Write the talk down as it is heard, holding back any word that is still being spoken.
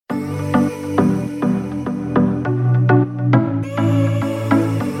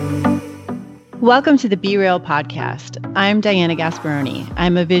Welcome to the Be Real podcast. I'm Diana Gasparoni.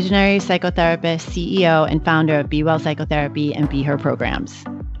 I'm a visionary psychotherapist, CEO, and founder of Be Well Psychotherapy and Be Her programs.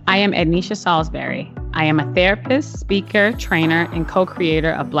 I am Ednisha Salisbury. I am a therapist, speaker, trainer, and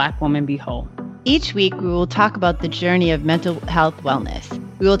co-creator of Black Woman Be Whole. Each week, we will talk about the journey of mental health wellness.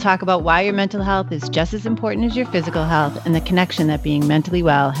 We will talk about why your mental health is just as important as your physical health and the connection that being mentally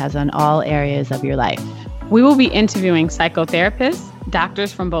well has on all areas of your life. We will be interviewing psychotherapists,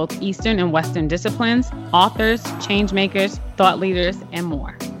 doctors from both Eastern and Western disciplines, authors, change makers, thought leaders, and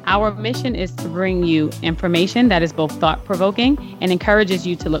more. Our mission is to bring you information that is both thought-provoking and encourages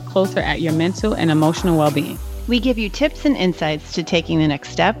you to look closer at your mental and emotional well-being. We give you tips and insights to taking the next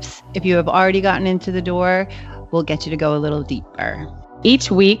steps. If you have already gotten into the door, we'll get you to go a little deeper.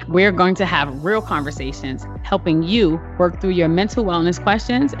 Each week, we're going to have real conversations, helping you work through your mental wellness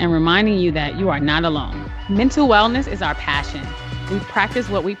questions and reminding you that you are not alone. Mental wellness is our passion. We practice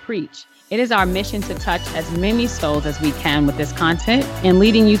what we preach. It is our mission to touch as many souls as we can with this content and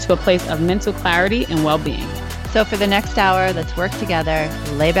leading you to a place of mental clarity and well-being. So for the next hour, let's work together,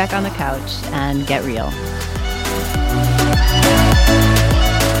 lay back on the couch, and get real.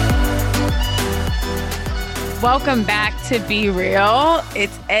 Welcome back to Be Real.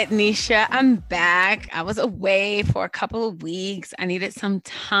 It's Ednisha. I'm back. I was away for a couple of weeks. I needed some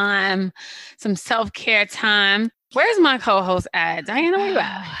time, some self-care time. Where's my co-host at? Diana, where you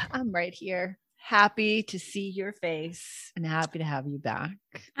at? I'm right here. Happy to see your face and happy to have you back.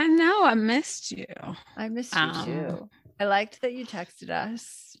 I know. I missed you. I missed you too. I liked that you texted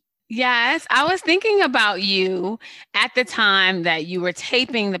us. Yes, I was thinking about you at the time that you were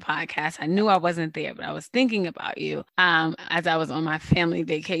taping the podcast. I knew I wasn't there, but I was thinking about you as I was on my family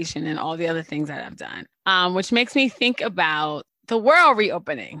vacation and all the other things that I've done, which makes me think about the world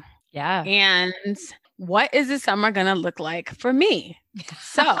reopening. Yeah. And what is the summer going to look like for me?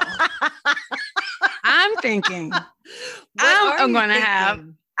 So I'm thinking I'm going to have...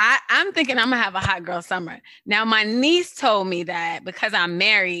 I'm thinking I'm going to have a hot girl summer. Now, my niece told me that because I'm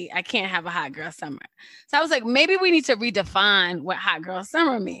married, I can't have a hot girl summer. So I was like, maybe we need to redefine what hot girl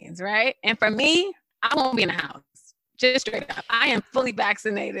summer means, right? And for me, I won't be in the house. Just straight up. I am fully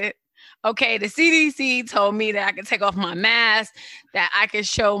vaccinated. Okay, the CDC told me that I could take off my mask, that I could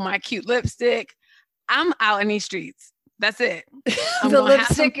show my cute lipstick. I'm out in these streets. That's it. The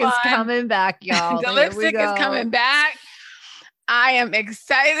lipstick is coming back, y'all. The lipstick is coming back. I am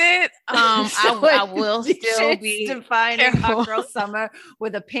excited. I will still be defining hot girl summer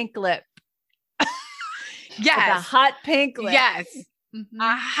with a pink lip. Yes. With a hot pink lip. Yes. Mm-hmm.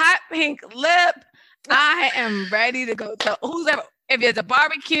 A hot pink lip. I am ready to go to whoever. If there's a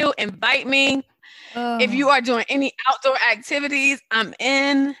barbecue, invite me. Oh. If you are doing any outdoor activities, I'm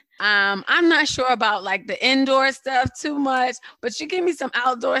in. I'm not sure about like the indoor stuff too much, but you give me some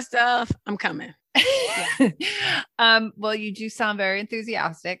outdoor stuff, I'm coming. Yeah. Well, you do sound very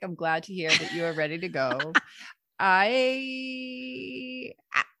enthusiastic. I'm glad to hear that you are ready to go. I'm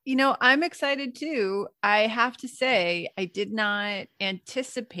excited too. I have to say, I did not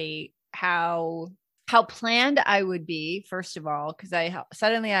anticipate how planned I would be, first of all, because I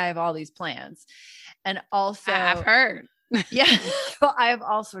have all these plans. And also I've heard. Yeah, well, I have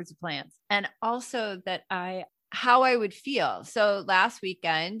all sorts of plans. And also that how I would feel. So last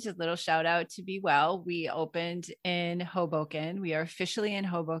weekend, a little shout out to Be Well. We opened in Hoboken. We are officially in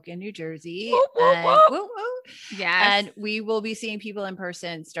Hoboken, New Jersey. Woo, woo, and, woo. Woo, woo. Yes. And we will be seeing people in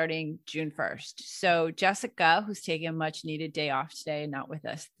person starting June 1st. So Jessica, who's taking a much needed day off today, not with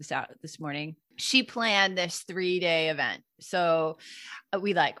us this morning, she planned this 3-day event. So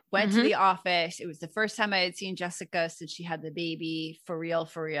we went to the office. It was the first time I had seen Jessica since she had the baby. For real.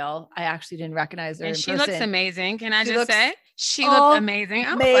 I actually didn't recognize her. And in she person. looks amazing. Can I just say? She looked amazing.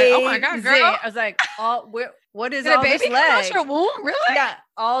 I was like, oh my God, girl. I was like, what is Did all a baby this come leg? out your womb? Really? Yeah,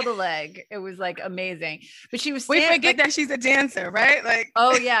 all the leg. It was like amazing. But she was We forget that she's a dancer, right? Like,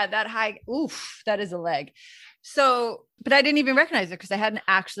 oh yeah, that high. Oof, that is a leg. So, but I didn't even recognize her because I hadn't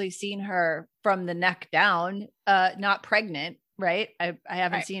actually seen her from the neck down, not pregnant. Right. I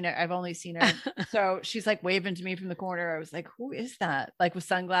haven't seen her. I've only seen her. So she's like waving to me from the corner. I was like, who is that? Like with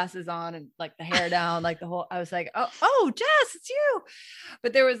sunglasses on and like the hair down, like the whole, I was like, oh, Jess, it's you.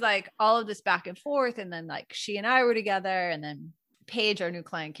 But there was like all of this back and forth. And then like she and I were together, and then Paige, our new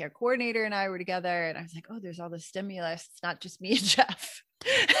client care coordinator, and I were together. And I was like, oh, there's all this stimulus. It's not just me and Jeff.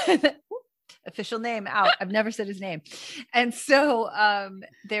 Official name out. I've never said his name. And so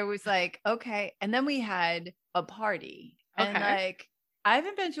there was like, okay. And then we had a party. And like, I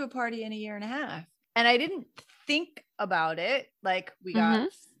haven't been to a party in a year and a half. And I didn't think about it. Like we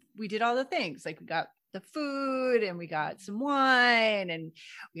did all the things. Like we got the food and we got some wine and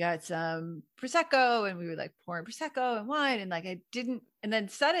we got some Prosecco and we were like pouring Prosecco and wine. And like, and then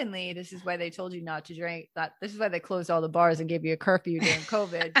suddenly this is why they told you not to drink that. This is why they closed all the bars and gave you a curfew during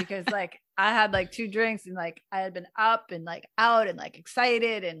COVID, because like I had like 2 drinks and like I had been up and like out and like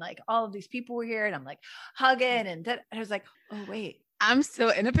excited and like all of these people were here and I'm like hugging and then I was like, oh wait, I'm still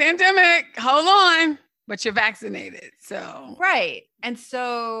in a pandemic. Hold on. But you're vaccinated. So, right. And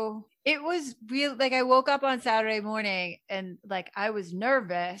so it was real. Like I woke up on Saturday morning and like, I was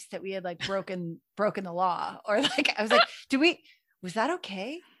nervous that we had like broken the law, or like, I was like, was that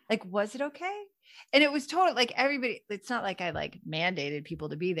okay? Like, was it okay? And it was total, like everybody, it's not like I like mandated people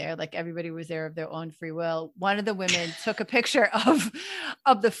to be there. Like everybody was there of their own free will. One of the women took a picture of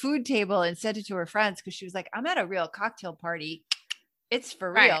the food table and sent it to her friends. Cause she was like, I'm at a real cocktail party. It's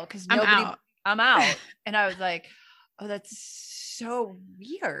for real. Cause I'm out. And I was like, oh, that's so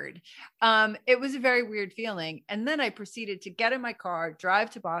weird. It was a very weird feeling. And then I proceeded to get in my car,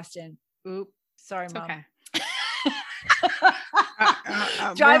 drive to Boston. Oop, sorry, Mom. Okay.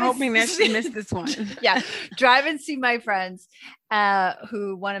 We're hoping that she missed this one. Yeah. Drive and see my friends,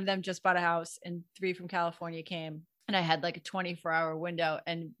 who one of them just bought a house and 3 from California came. And I had like a 24-hour window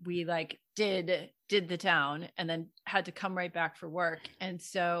and we like did the town and then had to come right back for work. And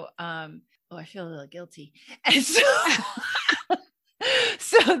so, I feel a little guilty. And so,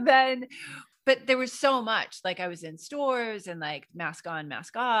 but there was so much, like I was in stores and like mask on,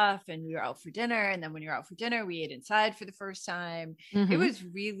 mask off, and we were out for dinner. And then when you're out for dinner, we ate inside for the first time. Mm-hmm. It was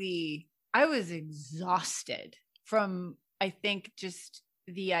really, I was exhausted from, I think, just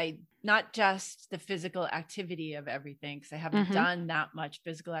not just the physical activity of everything, because I haven't done that much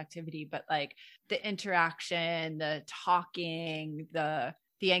physical activity, but like the interaction, the talking, the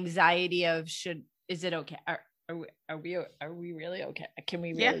anxiety of is it okay? Are we really okay? Can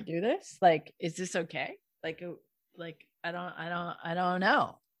we really do this? Like, is this okay? Like I don't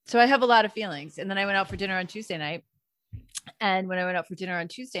know. So I have a lot of feelings. And then I went out for dinner on Tuesday night. And when I went out for dinner on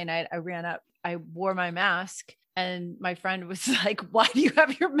Tuesday night, I wore my mask. And my friend was like, why do you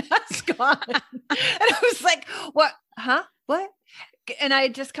have your mask on? And I was like, what? Huh? What? And I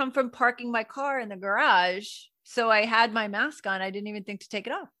had just come from parking my car in the garage. So I had my mask on. I didn't even think to take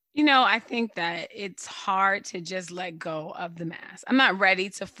it off. You know, I think that it's hard to just let go of the mask. I'm not ready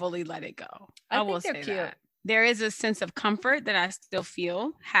to fully let it go. I will say that. There is a sense of comfort that I still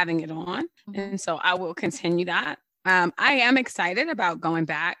feel having it on. Mm-hmm. And so I will continue that. I am excited about going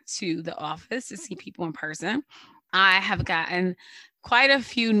back to the office to see people in person. I have gotten quite a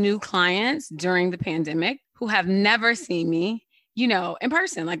few new clients during the pandemic who have never seen me, you know, in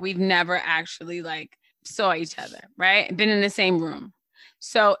person. Like we've never actually like saw each other, right? Been in the same room.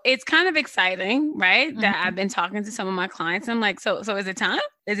 So it's kind of exciting, right? Mm-hmm. That I've been talking to some of my clients. I'm like, so is it time?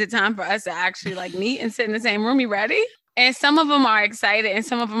 Is it time for us to actually like meet and sit in the same room? You ready? And some of them are excited and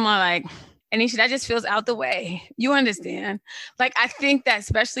some of them are like, Anisha, that just feels out the way. You understand? Like, I think that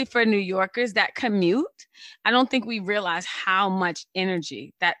especially for New Yorkers, that commute, I don't think we realize how much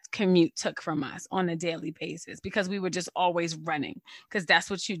energy that commute took from us on a daily basis because we were just always running, because that's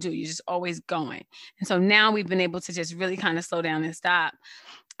what you do. You're just always going. And so now we've been able to just really kind of slow down and stop.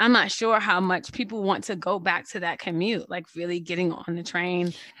 I'm not sure how much people want to go back to that commute, like really getting on the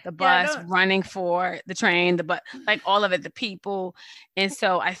train, the bus, running for the train, the bus, like all of it, the people. And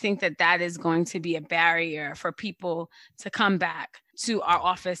so I think that is going to be a barrier for people to come back to our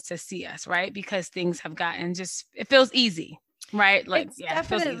office to see us, right? Because things have gotten it feels easy, right? Like, it's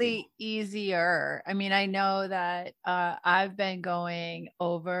definitely easier. I mean, I know that I've been going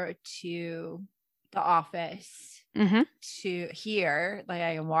over to the office to here, like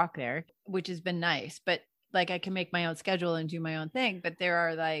I can walk there, which has been nice, but like I can make my own schedule and do my own thing. But there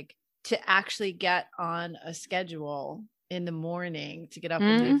are like, to actually get on a schedule in the morning to get up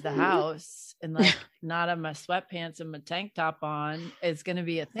and leave the house and like not have my sweatpants and my tank top on is going to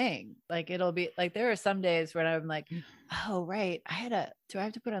be a thing. Like it'll be like, there are some days when I'm like, oh, right. Do I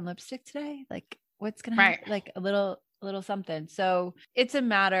have to put on lipstick today? Like what's going to happen? Like a little something. So it's a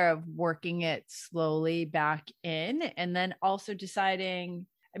matter of working it slowly back in, and then also deciding,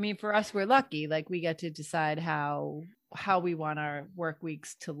 I mean, for us, we're lucky, like we get to decide how we want our work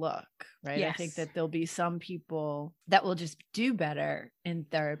weeks to look, right? Yes. I think that there'll be some people that will just do better in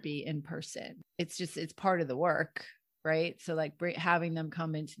therapy in person. It's part of the work, right? So like having them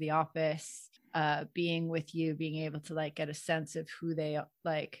come into the office, being with you, being able to like get a sense of who they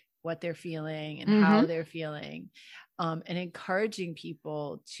like, what they're feeling and how they're feeling, and encouraging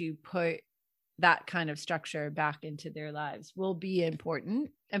people to put that kind of structure back into their lives will be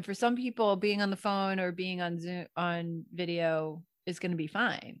important. And for some people, being on the phone or being on Zoom, on video is going to be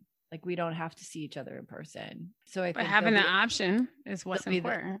fine. Like we don't have to see each other in person. So I think having an option is what's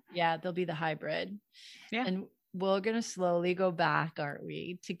important. They'll be the hybrid. Yeah. And we're going to slowly go back, aren't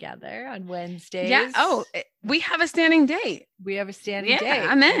we, together on Wednesdays? Yeah. Oh, we have a standing date. We have a standing date. Yeah,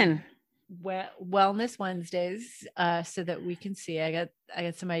 I'm in. Wellness Wednesdays, so that we can see. I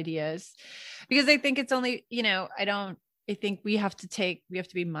got some ideas, because I think it's only, I think we have to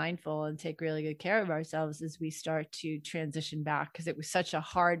be mindful and take really good care of ourselves as we start to transition back, because it was such a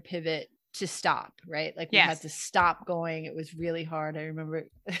hard pivot to stop, right? Like we had to stop going. It was really hard. I remember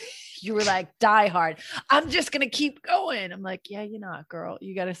you were like, die hard. I'm just going to keep going. I'm like, yeah, you're not, girl.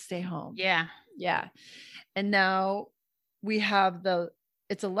 You got to stay home. Yeah. Yeah. And now we have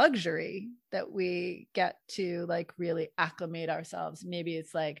it's a luxury that we get to like really acclimate ourselves. Maybe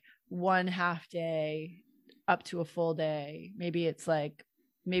it's like 1 half day up to a full day. Maybe it's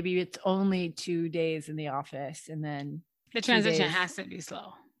only 2 days in the office, and then the transition has to be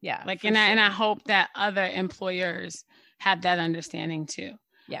slow. Yeah. Like, and I hope that other employers have that understanding too.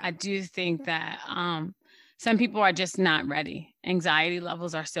 Yeah. I do think that some people are just not ready. Anxiety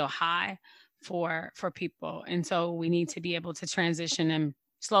levels are still high for people. And so we need to be able to transition them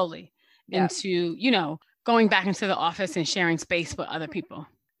slowly into, going back into the office and sharing space with other people.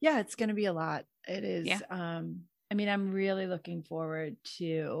 Yeah, it's going to be a lot. It is. Yeah. I'm really looking forward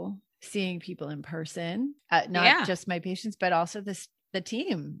to seeing people in person, not just my patients, but also the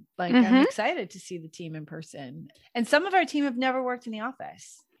team. Like I'm excited to see the team in person. And some of our team have never worked in the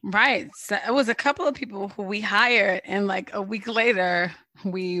office. Right. So it was a couple of people who we hired, and like a week later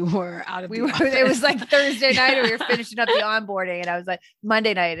we were out of the office. It was like Thursday night, and we were finishing up the onboarding, and I was like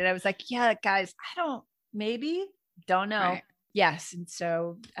Monday night, and I was like, yeah, guys, don't know. Right. Yes. And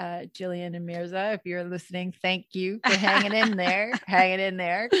so Jillian and Mirza, if you're listening, thank you for hanging in there,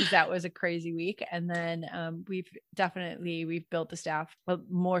 because that was a crazy week. And then we've built the staff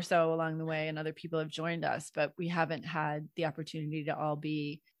more so along the way, and other people have joined us, but we haven't had the opportunity to all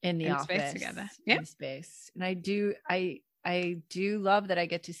be in the office space together. In space. And I do love that I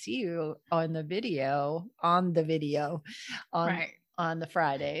get to see you on the video, on the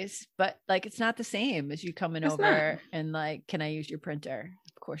Fridays, but like it's not the same as you coming over and like, can I use your printer?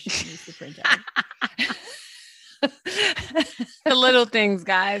 Of course you can use the printer. The little things,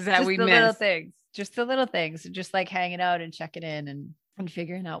 guys, that we miss. Just the little things, just like hanging out and checking in and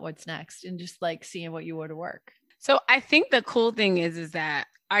figuring out what's next, and just like seeing what you wore to work. So I think the cool thing is that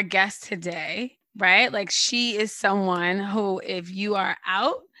our guest today, right? Like she is someone who, if you are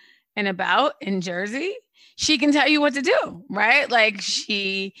out and about in Jersey, she can tell you what to do, right? Like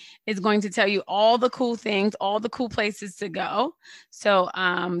she is going to tell you all the cool things, all the cool places to go. So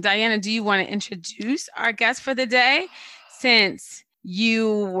Diana, do you want to introduce our guest for the day, since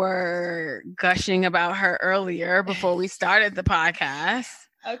you were gushing about her earlier before we started the podcast?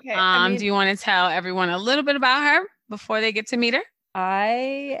 Okay. Do you want to tell everyone a little bit about her before they get to meet her?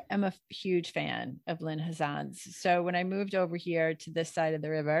 I am a huge fan of Lynn Hazan's. So when I moved over here to this side of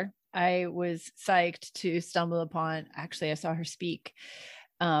the river, I was psyched to stumble upon, actually, I saw her speak.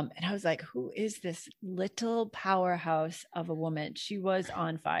 And I was like, who is this little powerhouse of a woman? She was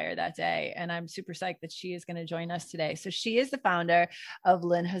on fire that day. And I'm super psyched that she is going to join us today. So she is the founder of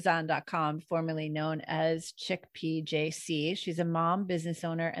LynnHazan.com, formerly known as Chickpea JC. She's a mom, business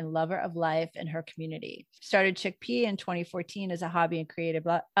owner, and lover of life and her community. Started Chickpea in 2014 as a hobby and creative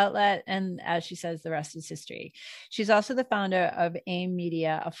outlet. And as she says, the rest is history. She's also the founder of AIM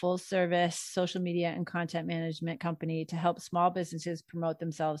Media, a full service social media and content management company to help small businesses promote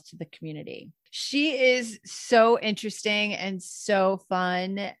themselves to the community. She is so interesting and so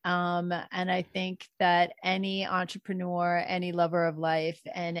fun. And I think that any entrepreneur, any lover of life,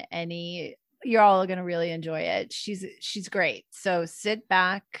 and you're all going to really enjoy it. She's great. So sit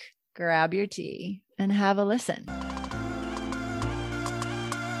back, grab your tea, and have a listen.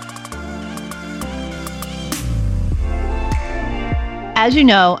 As you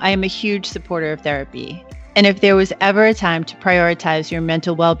know, I am a huge supporter of therapy. And if there was ever a time to prioritize your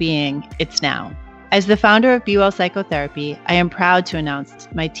mental well-being, it's now. As the founder of Be Well Psychotherapy, I am proud to announce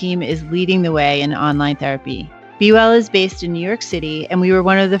my team is leading the way in online therapy. Be Well is based in New York City, and we were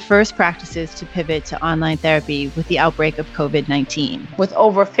one of the first practices to pivot to online therapy with the outbreak of COVID-19. With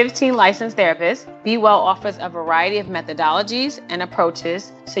over 15 licensed therapists, Be Well offers a variety of methodologies and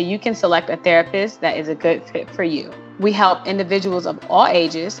approaches so you can select a therapist that is a good fit for you. We help individuals of all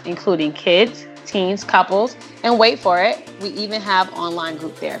ages, including kids, teens, couples, and wait for it, we even have online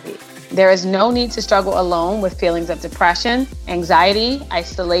group therapy. There is no need to struggle alone with feelings of depression, anxiety,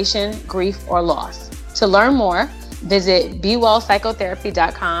 isolation, grief, or loss. To learn more, visit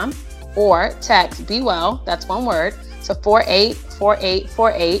BeWellPsychotherapy.com or text BeWell, that's one word, to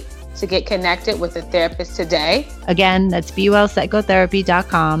 484848 to get connected with a therapist today. Again, that's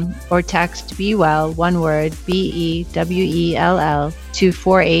bewellpsychotherapy.com or text BeWell, one word, BEWELL to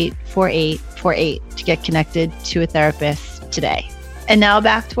 484848 to get connected to a therapist today. And now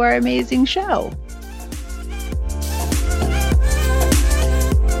back to our amazing show.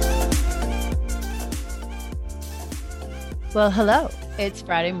 Well, hello. It's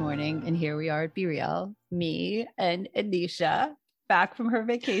Friday morning, and here we are at Be Real, me and Anisha, back from her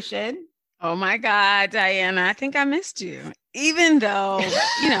vacation. Oh my God, Diana, I think I missed you. Even though,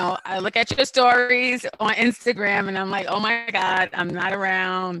 I look at your stories on Instagram and I'm like, oh my God, I'm not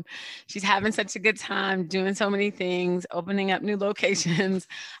around. She's having such a good time doing so many things, opening up new locations.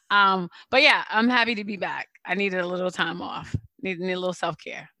 But yeah, I'm happy to be back. I needed a little time off. Need a little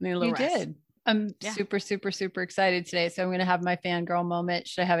self-care. Need a little rest. Did. I'm super, super, super excited today. So I'm going to have my fangirl moment.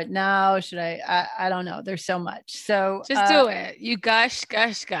 Should I have it now? Should I don't know. There's so much. So just do it. You gush.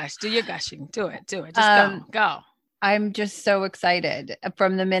 Do your gushing. Do it. Just go. I'm just so excited.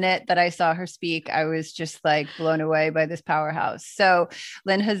 From the minute that I saw her speak, I was just like blown away by this powerhouse. So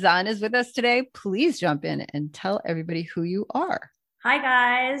Lynn Hazan is with us today. Please jump in and tell everybody who you are. Hi,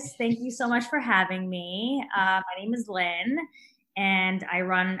 guys. Thank you so much for having me. My name is Lynn, and I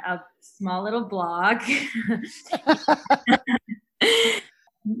run a small little blog,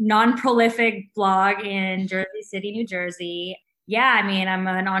 non-prolific blog in Jersey City, New Jersey. Yeah, I mean, I'm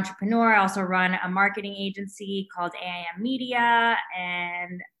an entrepreneur. I also run a marketing agency called AIM Media,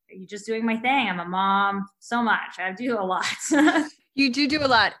 and you're just doing my thing. I'm a mom, so much. I do a lot. You do a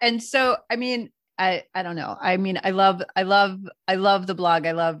lot. And so, I mean, I don't know. I mean, I love the blog.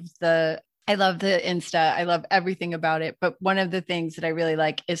 I love the Insta. I love everything about it. But one of the things that I really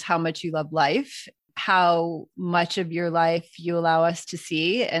like is how much you love life, how much of your life you allow us to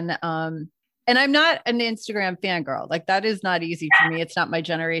see. And I'm not an Instagram fangirl. Like, that is not easy for me. It's not my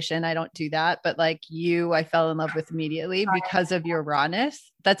generation. I don't do that. But like you, I fell in love with immediately because of your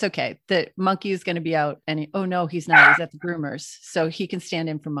rawness. That's okay. The monkey is going to be out. And oh no, he's not. He's at the groomers. So he can stand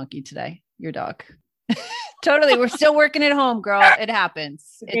in for Monkey today. Your dog. Totally. We're still working at home, girl. It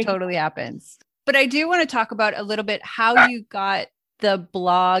happens. It totally happens. But I do want to talk about a little bit how you got the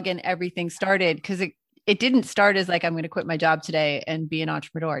blog and everything started, because it didn't start as like, I'm going to quit my job today and be an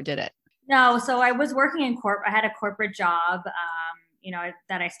entrepreneur, did it? No. So I was working in I had a corporate job,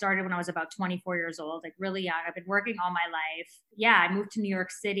 that I started when I was about 24 years old, like really young. I've been working all my life. Yeah. I moved to New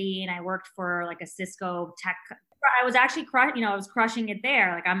York City and I worked for like a Cisco tech. I was actually I was crushing it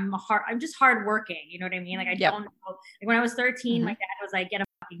there. Like I'm just hardworking. You know what I mean? Like I don't know. Like when I was 13, my dad was like, get a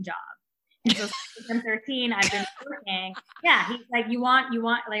fucking job. And so since I'm 13, I've been working. Yeah. He's like, you want,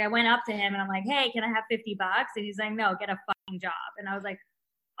 like I went up to him and I'm like, hey, can I have $50? And he's like, no, get a fucking job. And I was like,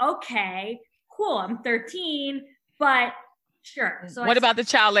 okay, cool. I'm 13, but sure. So what about the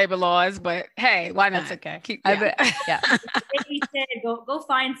child labor laws? But hey, why not? That's okay. He said, go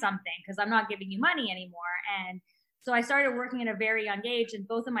find something because I'm not giving you money anymore. And so I started working at a very young age, and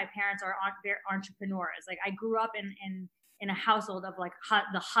both of my parents are entrepreneurs. Like I grew up in a household of like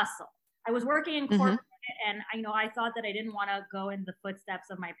the hustle. I was working in corporate, and I thought that I didn't want to go in the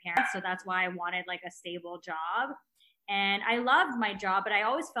footsteps of my parents, so that's why I wanted like a stable job. And I loved my job, but I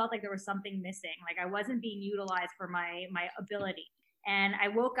always felt like there was something missing. Like I wasn't being utilized for my ability. And I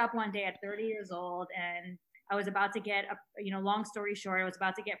woke up one day at 30 years old, and I was about to get long story short, I was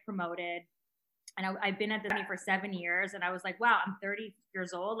about to get promoted. And I've been at this company for 7 years, and I was like, wow, I'm 30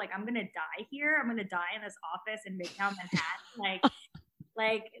 years old. Like I'm going to die here. I'm going to die in this office in Midtown Manhattan.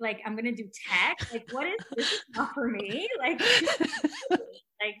 Like I'm going to do tech. Like, what is this? Is not for me. Like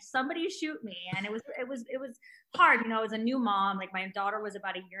somebody shoot me. And it was hard. I was a new mom. Like my daughter was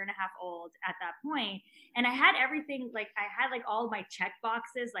about 1.5 years old at that point. And I had everything, like I had like all my check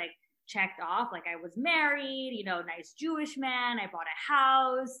boxes, like checked off. Like I was married, nice Jewish man. I bought a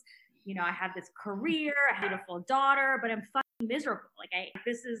house. I had this career, I had a beautiful daughter, but I'm fucking miserable.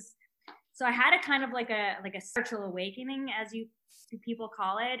 So I had a kind of like a spiritual awakening, as people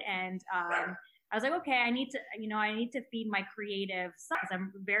call it. And I was like, okay, I need to feed my creative side, because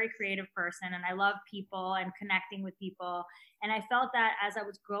I'm a very creative person and I love people and connecting with people. And I felt that as I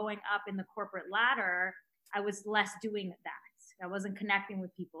was growing up in the corporate ladder, I was less doing that. I wasn't connecting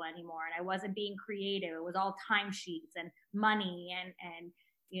with people anymore, and I wasn't being creative. It was all timesheets and money and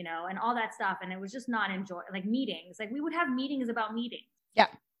and all that stuff. And it was just not like meetings. Like we would have meetings about meetings. Yeah.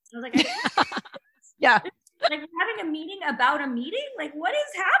 I was like, yeah. Like having a meeting about a meeting. Like what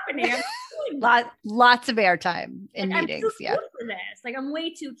is happening? Lots of airtime in meetings. I'm too cute for this. Like I'm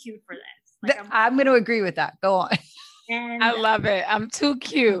way too cute for this. Like I'm going to agree with that. Go on. And I love it. I'm too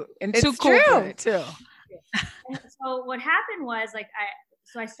cute and too cool for it too. And so what happened was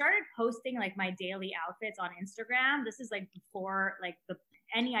so I started posting like my daily outfits on Instagram. This is like before like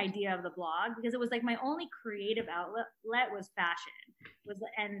any idea of the blog, because it was like my only creative outlet was fashion.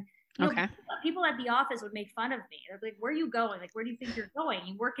 And you know, people at the office would make fun of me. They're like, "Where are you going? Like, where do you think you're going?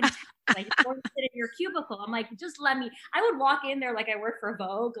 You work in like you're going to sit in your cubicle." I'm like, "Just let me." I would walk in there like I work for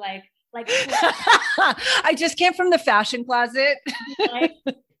Vogue, like I just came from the fashion closet. Like,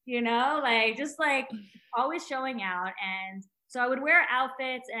 you know, like just like always showing out. And so I would wear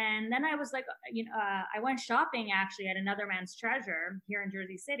outfits, and then I was like, I went shopping actually at Another Man's Treasure here in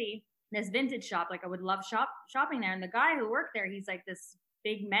Jersey City, this vintage shop. Like I would love shopping there. And the guy who worked there, he's like this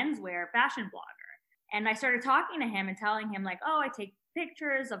big menswear fashion blogger. And I started talking to him and telling him like, oh, I take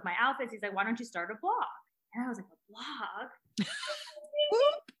pictures of my outfits. He's like, why don't you start a blog? And I was like, a blog?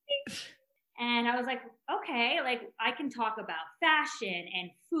 And I was like, okay, like I can talk about fashion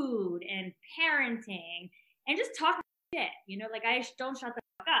and food and parenting and just talk shit, you know, like I don't shut the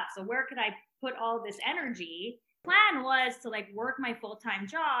fuck up. So where could I put all this energy? Plan was to like work my full-time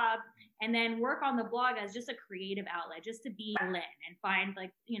job and then work on the blog as just a creative outlet, just to be Lynn and find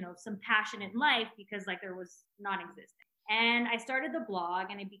like, you know, some passion in life, because like there was non-existent. And I started the blog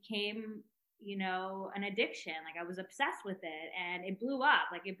and it became, you know, an addiction. Like I was obsessed with it and it blew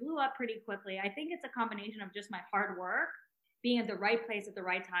up. Like it blew up pretty quickly. I think it's a combination of just my hard work, being at the right place at the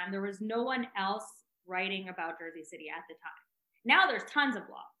right time. There was no one else writing about Jersey City at the time. Now there's tons of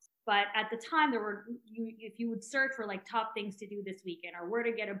blogs. But at the time, there were, if you would search for like top things to do this weekend or where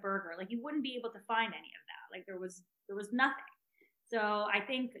to get a burger, like you wouldn't be able to find any of that. Like there was nothing. So I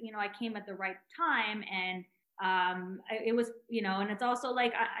think, you know, I came at the right time, and it was, you know, and it's also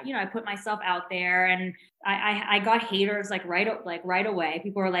like, I put myself out there, and I got haters like right away.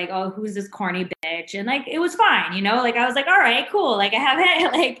 People were like, oh, who's this corny bitch? And like, it was fine, you know, like I was like, all right, cool. Like I have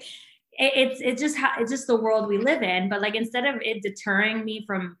it, like it's just the world we live in. But like, instead of it deterring me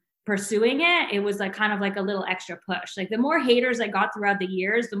from pursuing it, it was like kind of like a little extra push. Like the more haters I got throughout the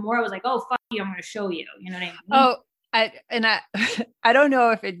years, the more I was like, oh, fuck you, I'm going to show you. You know what I mean? I don't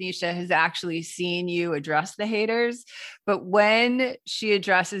know if Ednisha has actually seen you address the haters, but when she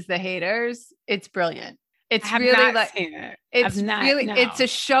addresses the haters, it's brilliant. It's really like, it's a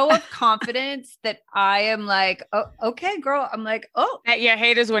show of confidence that I am like, oh, okay, girl. I'm like, oh, that your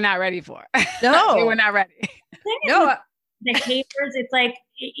haters were not ready for. No, they were not ready. No. The haters, it's like,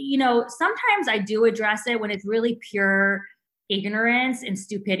 you know, sometimes I do address it when it's really pure ignorance and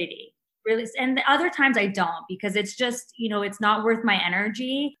stupidity, really. And the other times I don't, because it's just, you know, it's not worth my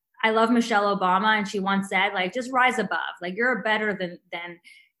energy. I love Michelle Obama, and she once said, like, just rise above. Like you're better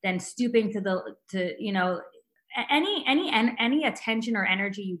than stooping to you know, any attention or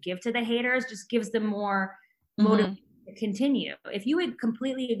energy you give to the haters just gives them more motivation to continue. If you would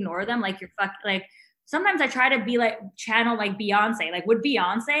completely ignore them, like like. Sometimes I try to be like channel like Beyonce. Like, would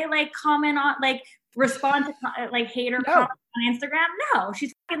Beyonce like comment on, like respond to like hater comments on Instagram? No,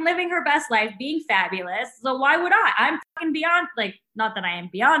 she's fucking living her best life, being fabulous. So why would I? I'm fucking Beyonce. Like, not that I am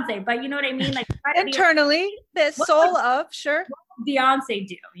Beyonce, but you know what I mean? Like internally, the soul of, sure. What would Beyonce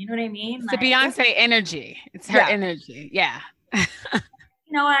do? You know what I mean? It's like, the Beyonce energy. It's her energy. Yeah. You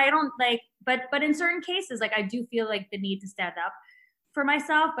know, I don't like, but in certain cases, like I do feel like the need to stand up for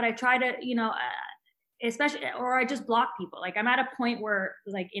myself, but I try to, you know, especially, or I just block people. Like I'm at a point where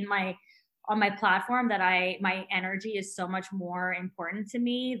like on my platform that my energy is so much more important to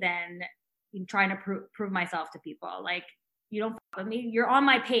me than trying to prove myself to people. Like you don't fuck with me, you're on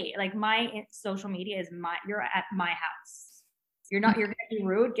my page. Like my social media is you're at my house. You're gonna be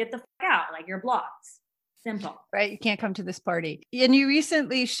rude, get the fuck out. Like you're blocked. Simple. Right. You can't come to this party. And you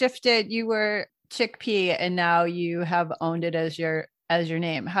recently shifted, you were Chickpea and now you have owned it as your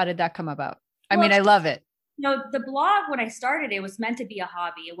name. How did that come about? I mean, I love it. You know, the blog, when I started, it was meant to be a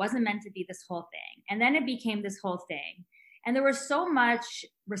hobby. It wasn't meant to be this whole thing. And then it became this whole thing. And there was so much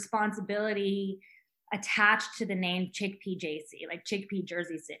responsibility attached to the name Chickpea JC, like Chickpea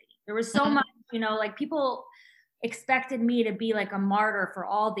Jersey City. There was so much, you know, like people expected me to be like a martyr for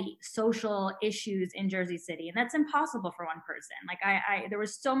all the social issues in Jersey City. And that's impossible for one person. Like there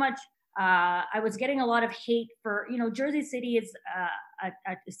was so much, I was getting a lot of hate for, you know, Jersey City is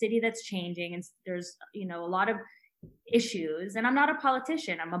a city that's changing, and there's, you know, a lot of issues. And I'm not a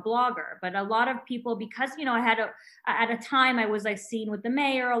politician, I'm a blogger, but a lot of people, because, you know, at a time I was like seen with the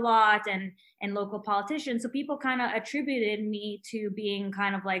mayor a lot and local politicians. So people kind of attributed me to being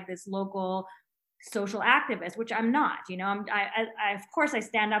kind of like this local social activist, which I'm not. You know, I of course I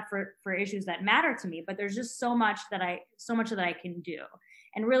stand up for issues that matter to me, but there's just so much that I can do.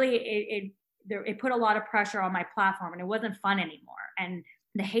 And really, it put a lot of pressure on my platform, and it wasn't fun anymore. And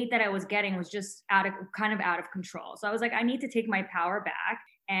the hate that I was getting was just out of control. So I was like, I need to take my power back,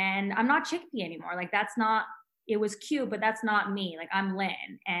 and I'm not Chickpea anymore. Like that's not, it was cute, but that's not me. Like I'm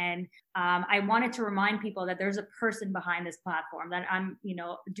Lynn. And I wanted to remind people that there's a person behind this platform, that I'm,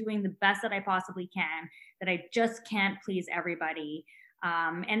 doing the best that I possibly can, that I just can't please everybody.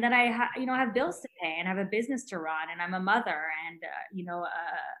 And that I have bills to pay and have a business to run, and I'm a mother and,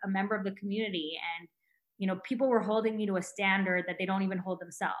 a member of the community. And, people were holding me to a standard that they don't even hold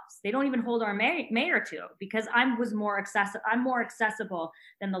themselves. They don't even hold our mayor to, because I'm more accessible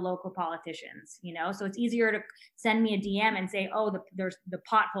than the local politicians, so it's easier to send me a DM and say, oh, the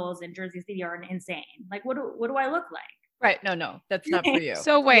potholes in Jersey City are insane. Like, what do I look like? Right. No, that's not for you.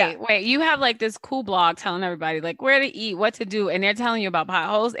 So wait, you have like this cool blog telling everybody like where to eat, what to do, and they're telling you about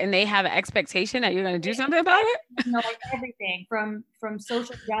potholes, and they have an expectation that you're going to do something about it? Like everything from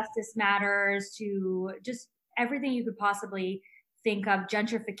social justice matters to just everything you could possibly think of,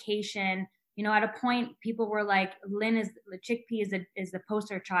 gentrification. At a point, people were like, Chickpea is the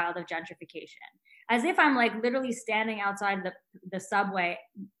poster child of gentrification. As if I'm like literally standing outside the subway,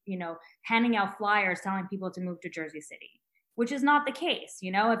 handing out flyers telling people to move to Jersey City, which is not the case.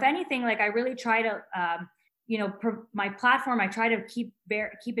 If anything, like I really try to, my platform, I try to keep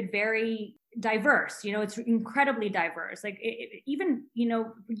it very diverse. It's incredibly diverse. Like even,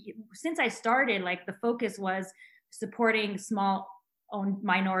 since I started, like the focus was supporting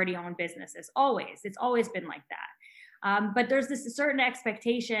minority owned businesses. It's always been like that. But there's this certain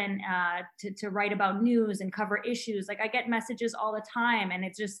expectation to write about news and cover issues. Like I get messages all the time, and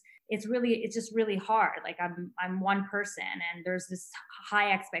it's just really hard. Like I'm one person, and there's this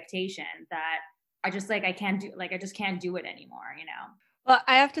high expectation that I just can't do it anymore. Well,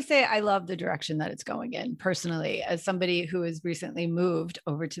 I have to say, I love the direction that it's going in personally, as somebody who has recently moved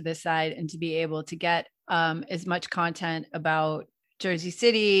over to this side, and to be able to get as much content about Jersey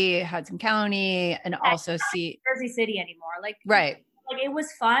City, Hudson County, and also see Jersey City anymore. Like, right. Like it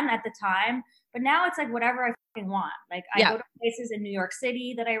was fun at the time, but now it's like whatever I fucking want. Like I go to places in New York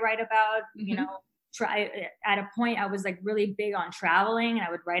City that I write about, at a point I was like really big on traveling, and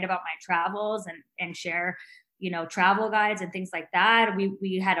I would write about my travels and share, travel guides and things like that.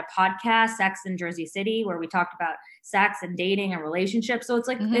 We had a podcast, Sex in Jersey City, where we talked about sex and dating and relationships. So it's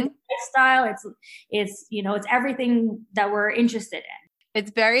like it's lifestyle. It's everything that we're interested in.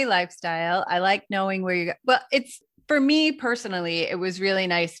 It's very lifestyle. I like knowing where you're. Well, it's for me personally, it was really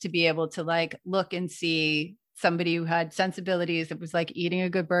nice to be able to like look and see somebody who had sensibilities that was like eating a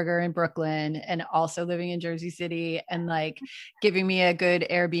good burger in Brooklyn and also living in Jersey City, and like giving me a good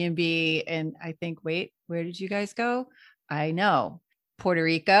Airbnb. And I think, wait, where did you guys go? I know, Puerto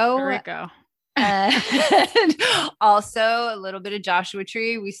Rico. And also a little bit of Joshua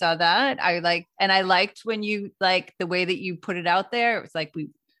Tree. We saw that. I liked when you like the way that you put it out there. It was like,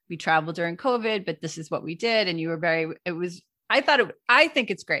 we traveled during COVID, but this is what we did. And you were I think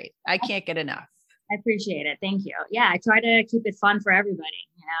it's great. I can't get enough. I appreciate it. Thank you. Yeah. I try to keep it fun for everybody,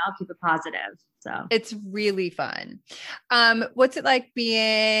 keep it positive. So it's really fun. What's it like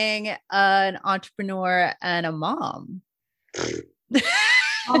being an entrepreneur and a mom?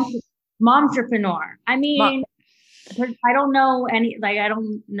 Momtrepreneur. I mean, I don't know I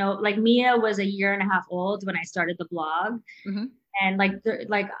don't know, like Mia was a year and a half old when I started the blog. Mm-hmm. And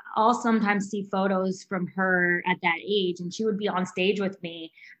I'll sometimes see photos from her at that age, and she would be on stage with me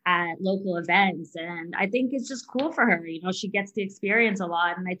at local events. And I think it's just cool for her. She gets to experience a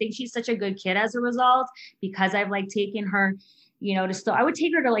lot. And I think she's such a good kid as a result, because I've taken her, I would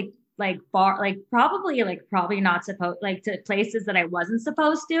take her to probably not supposed, to places that I wasn't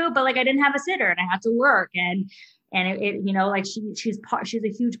supposed to, but I didn't have a sitter and I had to work. And she's a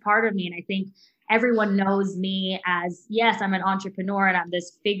huge part of me. And I think everyone knows me as, yes, I'm an entrepreneur and I'm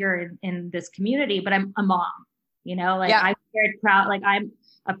this figure in this community, but I'm a mom, I'm very proud. I'm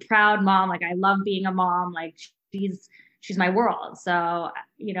a proud mom. I love being a mom. She's my world. So,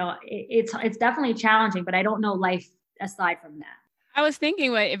 it's definitely challenging, but I don't know life aside from that. I was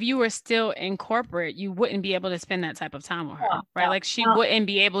thinking, if you were still in corporate, you wouldn't be able to spend that type of time with her, right? She wouldn't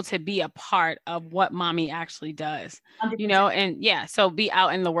be able to be a part of what mommy actually does, 100%. So be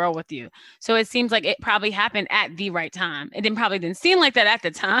out in the world with you. So it seems like it probably happened at the right time. It probably didn't seem like that at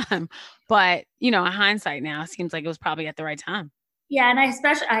the time, but, in hindsight now, it seems like it was probably at the right time. Yeah. And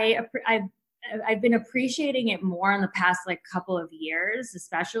I've been appreciating it more in the past, couple of years,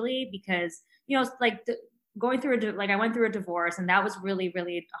 especially because, going through I went through a divorce, and that was really,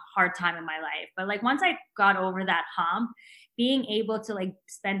 really a hard time in my life. But once I got over that hump, being able to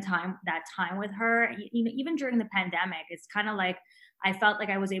spend that time with her, even during the pandemic, it's kind of I felt like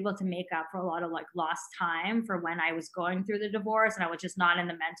I was able to make up for a lot of like lost time for when I was going through the divorce, and I was just not in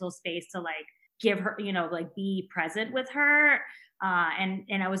the mental space to like give her, you know, like be present with her.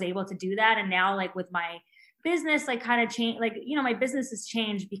 And I was able to do that. And now like with my business, like kind of change, like, you know, my business has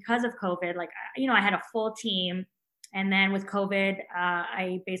changed because of COVID. Like, you know, I had a full team. And then with COVID,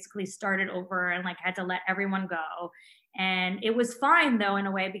 I basically started over and like had to let everyone go. And it was fine though, in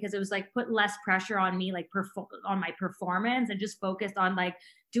a way, because it was like put less pressure on me, like on my performance, and just focused on like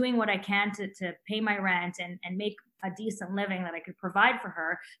doing what I can to pay my rent and make a decent living that I could provide for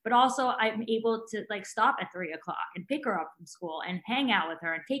her. But also I'm able to like stop at 3 o'clock and pick her up from school and hang out with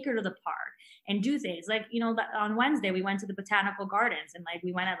her and take her to the park and do things like, you know, on Wednesday we went to the botanical gardens and like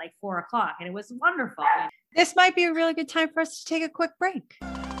we went at like 4 o'clock and it was wonderful. This might be a really good time for us to take a quick break.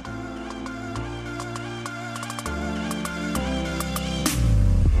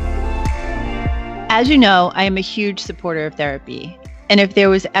 As you know, I am a huge supporter of therapy. And if there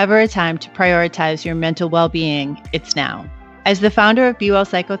was ever a time to prioritize your mental well-being, it's now. As the founder of Be Well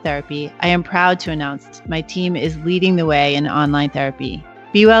Psychotherapy, I am proud to announce my team is leading the way in online therapy.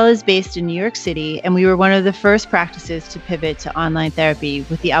 Be Well is based in New York City, and we were one of the first practices to pivot to online therapy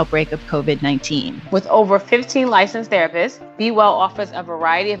with the outbreak of COVID-19. With over 15 licensed therapists, Be Well offers a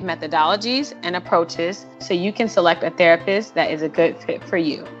variety of methodologies and approaches so you can select a therapist that is a good fit for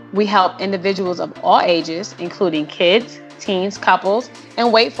you. We help individuals of all ages, including kids, teens, couples,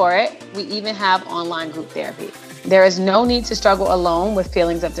 and wait for it, we even have online group therapy. There is no need to struggle alone with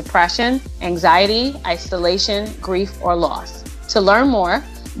feelings of depression, anxiety, isolation, grief, or loss. To learn more,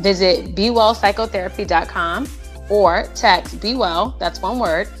 visit BeWellPsychotherapy.com or text BeWell, that's one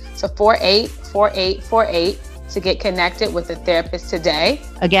word, to 484848 to get connected with a therapist today.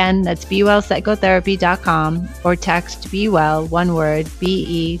 Again, that's BeWellPsychotherapy.com or text BeWell, one word,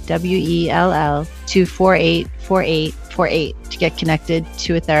 BeWell, to 484848 to get connected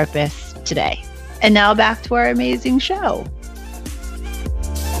to a therapist today. And now back to our amazing show.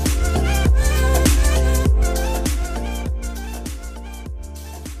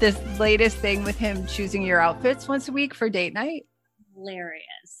 This latest thing with him choosing your outfits once a week for date night. Hilarious.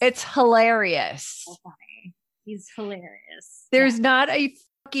 It's hilarious. So funny. He's hilarious. There's not a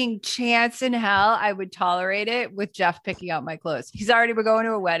fucking chance in hell I would tolerate it with Jeff picking out my clothes. He's already, we're going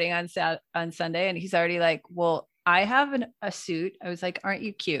to a wedding on Sunday, and he's already like, well, I have a suit. I was like, aren't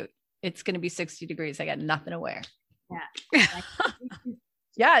you cute? It's going to be 60 degrees. I got nothing to wear. Yeah.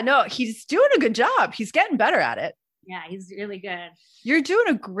 Yeah, no, he's doing a good job. He's getting better at it. Yeah, he's really good. You're doing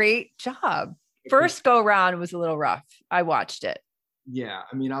a great job. First go around was a little rough. I watched it. Yeah,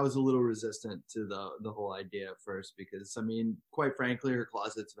 I mean, I was a little resistant to the whole idea at first because, I mean, quite frankly, her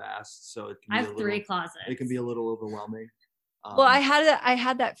closet's vast, so it can be I have 3 closets. It can be a little overwhelming. Well, I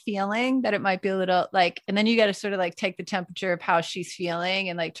had that feeling that it might be a little like, and then you got to sort of like take the temperature of how she's feeling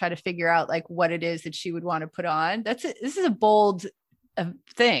and like try to figure out like what it is that she would want to put on. This is a bold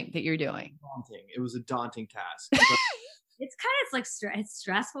thing that you're doing. Daunting. It was a daunting task. It's kind of like it's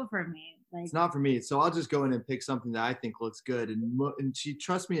stressful for me. Like, it's not for me. So I'll just go in and pick something that I think looks good, and she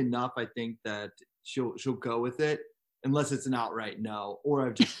trusts me enough. I think that she'll go with it, unless it's an outright no, or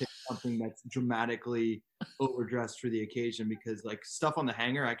I've just picked something that's dramatically overdressed for the occasion, because like stuff on the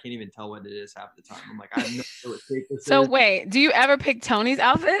hanger, I can't even tell what it is half the time. I'm like, I have no idea what shape this So is. wait, do you ever pick Tony's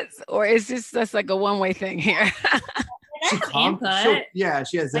outfits, or is this just like a one-way thing here? She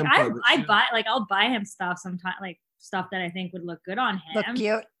has like input. I'll buy him stuff sometimes, like stuff that I think would look good on him. Look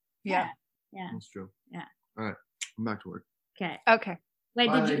cute. Yeah. That's true. Yeah. All right, I'm back to work. Okay. Wait,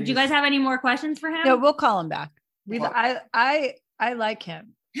 did you guys have any more questions for him? No, we'll call him back. I like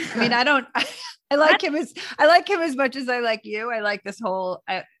him. I mean, I like him as much as I like you. I like this whole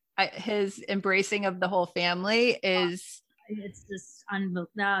his embracing of the whole family is. It's just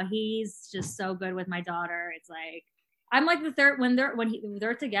unbelievable. No, he's just so good with my daughter. It's like I'm like the third when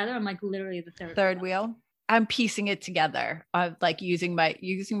they're together. I'm like literally the third wheel. I'm piecing it together. I'm like using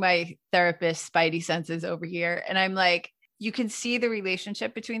my therapist spidey senses over here, and I'm like, you can see the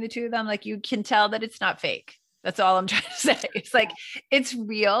relationship between the two of them. Like you can tell that it's not fake. That's all I'm trying to say. It's like it's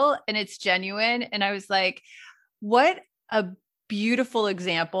real and it's genuine. And I was like, what a beautiful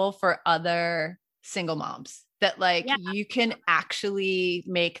example for other single moms that like you can actually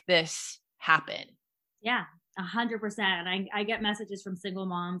make this happen. Yeah. 100%. I get messages from single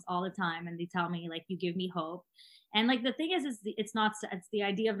moms all the time, and they tell me like, you give me hope. And like the thing is it's the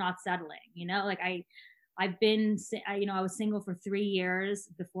idea of not settling, you know, like I was single for 3 years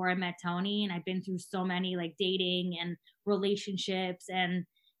before I met Tony, and I've been through so many like dating and relationships, and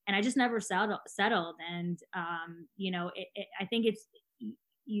I just never settled. And I think it's,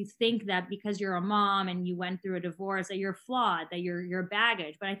 you think that because you're a mom and you went through a divorce that you're flawed, that you're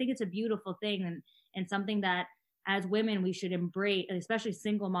baggage. But I think it's a beautiful thing, and something that as women we should embrace, especially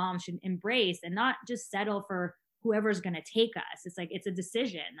single moms should embrace, and not just settle for whoever's going to take us. It's like, it's a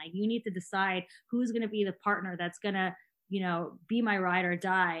decision. Like, you need to decide who's going to be the partner that's going to, you know, be my ride or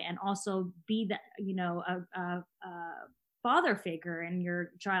die, and also be the, you know, a father figure in your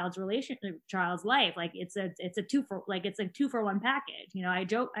child's life. Like, it's a 2-for-1 package. You know, I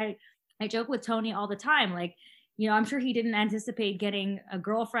joke with Tony all the time. Like, you know, I'm sure he didn't anticipate getting a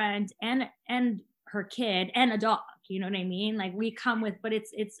girlfriend and her kid and a dog. You know what I mean? Like, we come with, but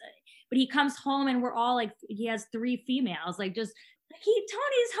he comes home and we're all like, he has 3 females, like, just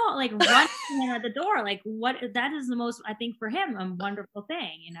Tony's home, like running at the door. Like, what, that is the most, I think, for him, a wonderful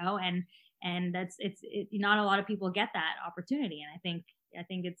thing, you know, and that's, not a lot of people get that opportunity. And I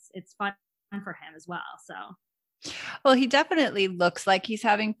think it's fun for him as well. So. Well, he definitely looks like he's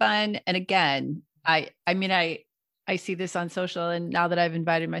having fun. And again, I mean, I see this on social, and now that I've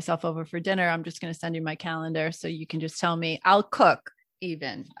invited myself over for dinner, I'm just going to send you my calendar so you can just tell me. I'll cook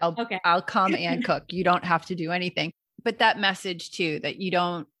even. I'll come and cook. You don't have to do anything. But that message too, that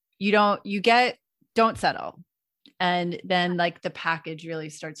don't settle. And then like the package really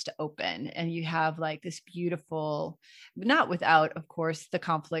starts to open, and you have like this beautiful, not without, of course, the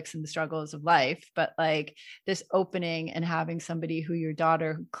conflicts and the struggles of life, but like this opening and having somebody who your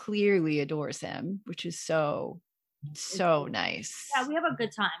daughter who clearly adores him, which is so nice. Yeah, we have a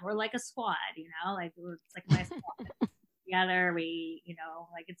good time. We're like a squad, you know, like it's like my squad together. We, you know,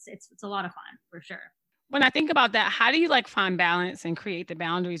 like it's a lot of fun for sure. When I think about that, how do you like find balance and create the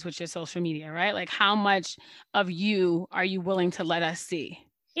boundaries with your social media, right? Like, how much of you are you willing to let us see?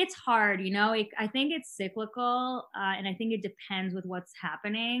 It's hard, you know, I think it's cyclical, and I think it depends with what's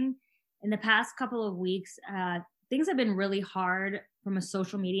happening. In the past couple of weeks, things have been really hard from a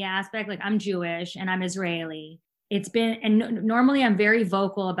social media aspect. Like, I'm Jewish and I'm Israeli. It's been, and normally I'm very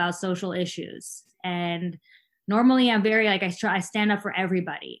vocal about social issues. And normally I'm very, like, I stand up for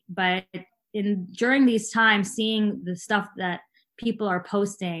everybody. But during these times, seeing the stuff that people are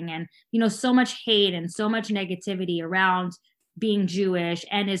posting, and, you know, so much hate and so much negativity around being Jewish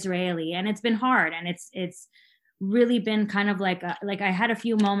and Israeli, and it's been hard, and it's really been kind of like I had a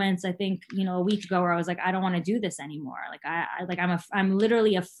few moments, I think, you know, a week ago, where I was like, I don't want to do this anymore. Like, I'm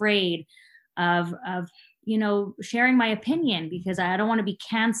literally afraid of you know, sharing my opinion, because I don't want to be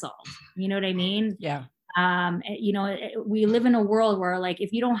canceled. You know what I mean? Yeah. You know, we live in a world where, like,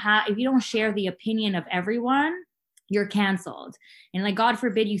 if you don't share the opinion of everyone, you're canceled. And, like, God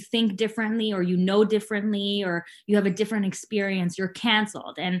forbid you think differently, or you know differently, or you have a different experience, you're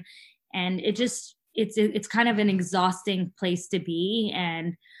canceled. And it's kind of an exhausting place to be.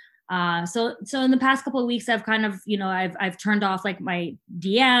 And so in the past couple of weeks, I've kind of, you know, I've turned off like my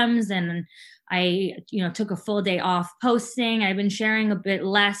DMs, and I, you know, took a full day off posting. I've been sharing a bit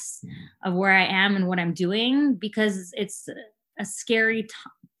less of where I am and what I'm doing, because it's a scary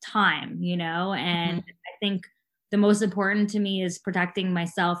time, you know, and I think the most important to me is protecting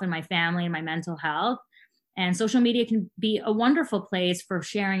myself and my family and my mental health. And social media can be a wonderful place for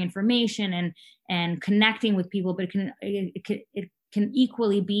sharing information and connecting with people, but it can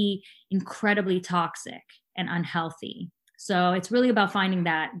equally be incredibly toxic and unhealthy. So it's really about finding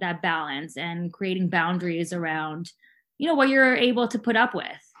that balance and creating boundaries around, you know, what you're able to put up with.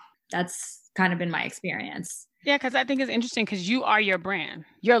 That's kind of been my experience. Yeah, because I think it's interesting, because you are your brand.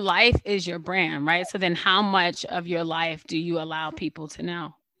 Your life is your brand, right? So then how much of your life do you allow people to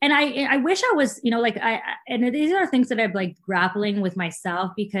know? And I wish I was, you know, like and these are things that I'm like grappling with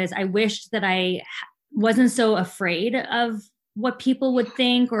myself, because I wished that I wasn't so afraid of what people would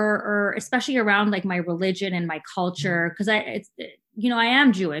think, or especially around like my religion and my culture. Because you know, I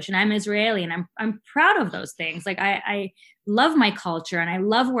am Jewish and I'm Israeli, and I'm proud of those things. Like, I love my culture, and I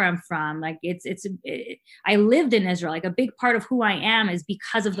love where I'm from. Like, I lived in Israel. Like, a big part of who I am is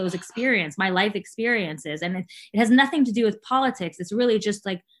because of those experiences, my life experiences. And it has nothing to do with politics. It's really just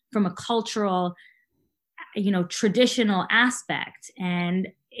like from a cultural, you know, traditional aspect. And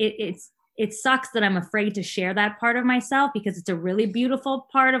it sucks that I'm afraid to share that part of myself, because it's a really beautiful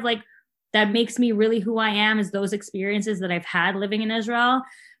part of, like, that makes me really who I am, is those experiences that I've had living in Israel.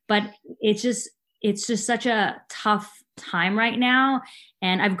 But it's just such a tough time right now.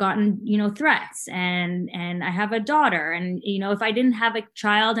 And I've gotten, you know, threats, and I have a daughter, and, you know, if I didn't have a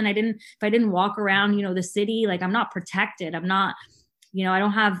child, and if I didn't walk around, you know, the city, like, I'm not protected. I'm not, you know, I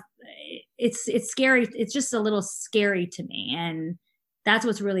don't have, it's scary. It's just a little scary to me. And that's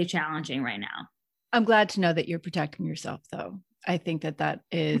what's really challenging right now. I'm glad to know that you're protecting yourself, though. I think that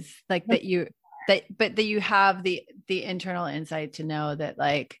is like that that you have the internal insight to know that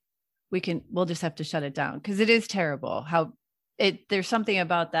like we'll just have to shut it down, because it is terrible how there's something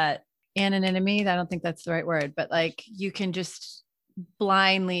about that anonymity. I don't think that's the right word, but like you can just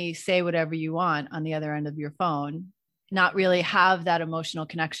blindly say whatever you want on the other end of your phone, not really have that emotional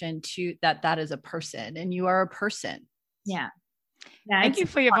connection to that is a person, and you are a person. Yeah. Thank you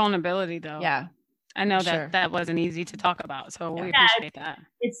for your vulnerability though. Yeah. I know that wasn't easy to talk about. So we appreciate that.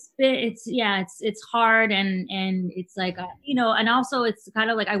 It's hard. And it's like, and also it's kind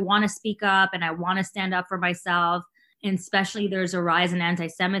of like, I want to speak up and I want to stand up for myself. And especially there's a rise in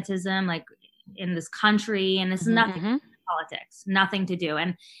anti-Semitism, like in this country, and this is nothing politics, nothing to do.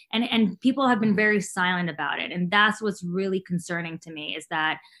 And people have been very silent about it. And that's what's really concerning to me, is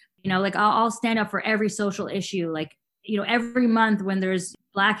that, like I'll stand up for every social issue, like, every month when there's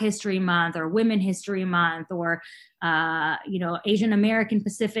Black History Month or Women History Month or, Asian American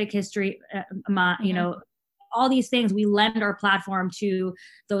Pacific History Month, all these things, we lend our platform to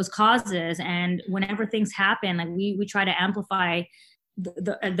those causes. And whenever things happen, like we try to amplify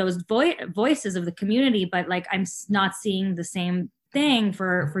those voices of the community, but like I'm not seeing the same thing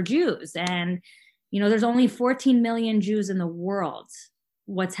for Jews. And, there's only 14 million Jews in the world.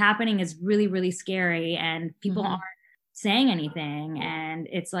 What's happening is really, really scary, and people aren't saying anything. And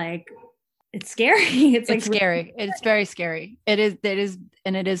it's like, it's scary. It's like scary. It's very scary. It is,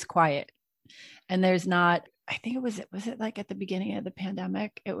 and it is quiet. And there's not, I think was it like at the beginning of the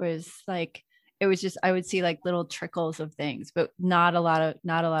pandemic? It was just, I would see like little trickles of things, but not a lot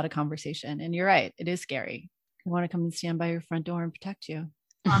of conversation. And you're right. It is scary. I want to come and stand by your front door and protect you.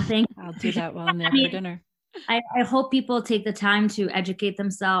 Thank you. I'll do that while I'm there for dinner. I hope people take the time to educate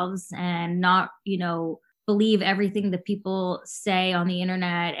themselves and not, believe everything that people say on the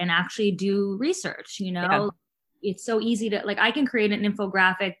internet, and actually do research. Yeah. It's so easy to, like, I can create an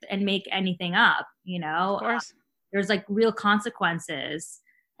infographic and make anything up, Of course. There's like real consequences.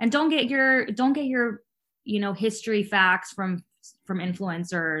 And don't get your history facts from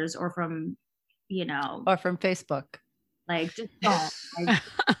influencers or from, or from Facebook. Like, just don't.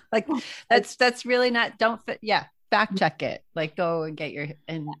 Like that's really not, fact check it. Like, go and get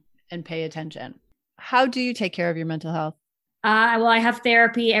and pay attention. How do you take care of your mental health? Well, I have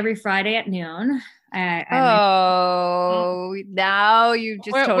therapy every Friday at noon. Now you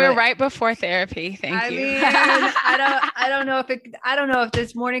just we're right before therapy. Thank you. Mean, I don't know if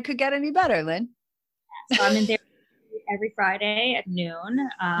this morning could get any better, Lynn. So I'm in therapy every Friday at noon.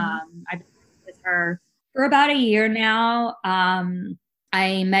 I've been with her for about a year now.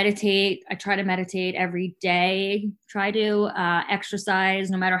 I meditate. I try to meditate every day. Try to exercise,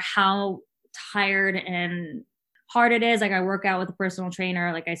 no matter how tired and hard it is. Like, I work out with a personal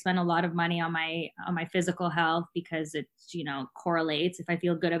trainer. Like, I spend a lot of money on my physical health, because it correlates. If I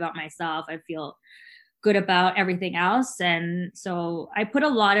feel good about myself, I feel good about everything else. And so I put a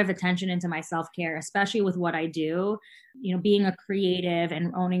lot of attention into my self-care, especially with what I do. Being a creative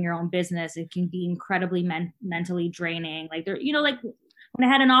and owning your own business, it can be incredibly mentally draining. Like, like when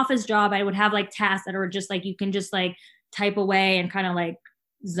I had an office job, I would have like tasks that are just like, you can just like type away and kind of like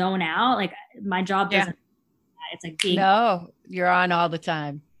zone out. Like, my job doesn't. It's like you're on all the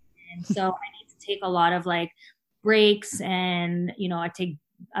time. And so I need to take a lot of like breaks, and I take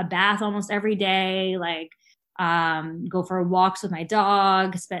a bath almost every day, like go for walks with my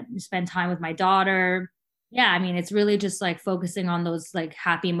dog, spend time with my daughter. Yeah, I mean, it's really just like focusing on those like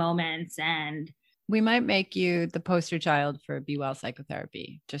happy moments. And we might make you the poster child for Be Well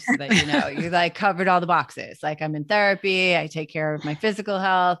Psychotherapy, just so that you like covered all the boxes. Like, I'm in therapy, I take care of my physical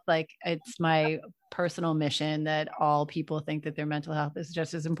health. Like, it's my personal mission that all people think that their mental health is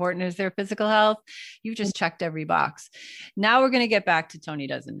just as important as their physical health. You've just checked every box. Now we're going to get back to Tony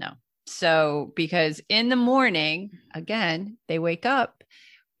Doesn't Know. So, because in the morning, again, they wake up,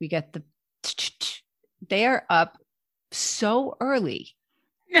 we get they are up so early.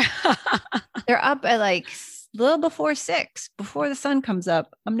 They're up at like a little before 6, before the sun comes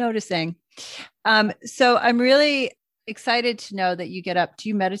up. I'm noticing. So I'm really excited to know that you get up. Do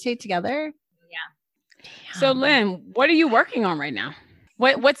you meditate together? Yeah. So Lynn, what are you working on right now?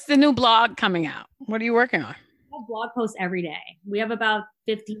 What's the new blog coming out? What are you working on? I blog posts every day. We have about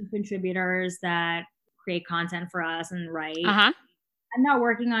 15 contributors that create content for us and write. I'm not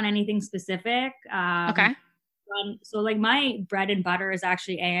working on anything specific. Okay. So like my bread and butter is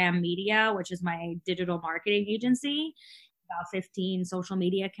actually AM Media, which is my digital marketing agency, about 15 social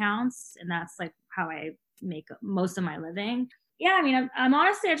media accounts. And that's like how I make most of my living. Yeah. I mean, I'm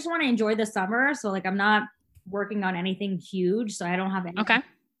honestly, I just want to enjoy the summer. So like, I'm not working on anything huge. So I don't have any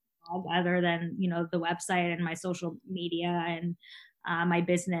other than, the website and my social media. And my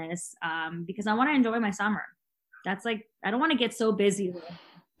business, because I want to enjoy my summer. That's like, I don't want to get so busy.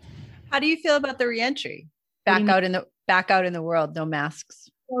 How do you feel about the reentry? Back out in the world, no masks.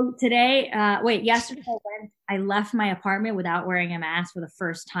 So today, yesterday I left my apartment without wearing a mask for the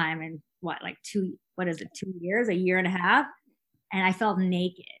first time in 2 years, a year and a half. And I felt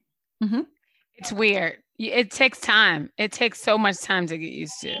naked. Mm-hmm. It's weird. It takes time. It takes so much time to get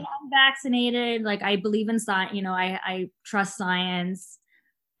used to. I'm vaccinated. Like, I believe in science. I trust science.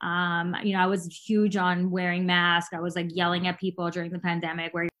 I was huge on wearing masks. I was like yelling at people during the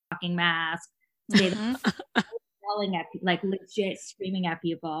pandemic, wear your fucking mask. Yelling at, like, legit screaming at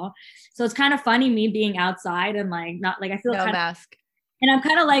people. So it's kind of funny me being outside and like not like I feel no mask. And I'm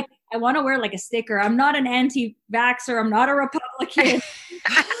kind of like, I want to wear like a sticker. I'm not an anti-vaxxer. I'm not a Republican.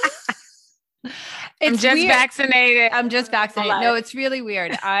 I'm just vaccinated. I'm just vaccinated. No, it's really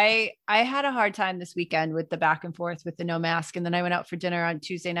weird. I had a hard time this weekend with the back and forth with the no mask. And then I went out for dinner on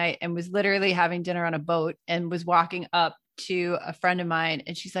Tuesday night and was literally having dinner on a boat and was walking up to a friend of mine.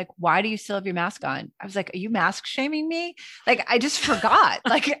 And she's like, why do you still have your mask on? I was like, are you mask shaming me? Like, I just forgot.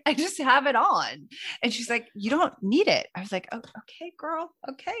 Like, I just have it on. And she's like, you don't need it. I was like, oh, okay, girl.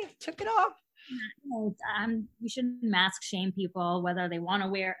 Okay. Took it off. We shouldn't mask shame people, whether they want to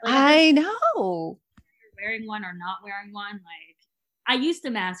wear. Like, I know. Wearing one or not wearing one. Like, I used to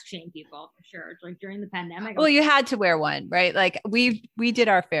mask shame people for sure. Like during the pandemic. Well, you had to wear one, right? Like we did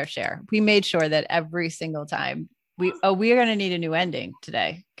our fair share. We made sure that every single time we are going to need a new ending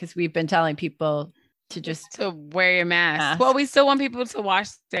today because we've been telling people to wear your mask. Well, we still want people to wash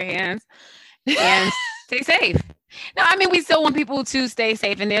their hands and stay safe. No, I mean, we still want people to stay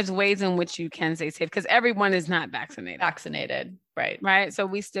safe, and there's ways in which you can stay safe because everyone is not vaccinated. Right. So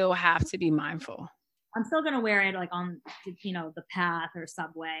we still have to be mindful. I'm still going to wear it like on, the path or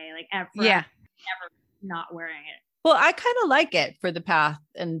subway, like never not wearing it. Well, I kind of like it for the path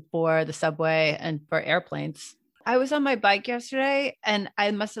and for the subway and for airplanes. I was on my bike yesterday and I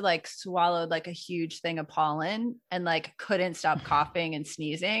must have like swallowed like a huge thing of pollen and like couldn't stop coughing and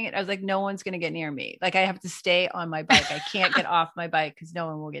sneezing. And I was like, no one's going to get near me. Like I have to stay on my bike. I can't get off my bike because no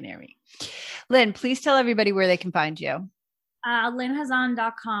one will get near me. Lynn, please tell everybody where they can find you.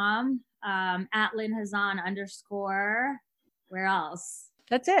 LynnHazan.com, at LynnHazan_. Where else?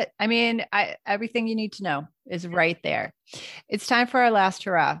 That's it. I mean, everything you need to know is right there. It's time for our last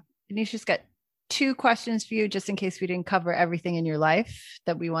hurrah. Anisha's got 2 questions for you, just in case we didn't cover everything in your life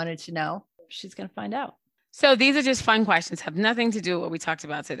that we wanted to know. She's going to find out. So these are just fun questions, have nothing to do with what we talked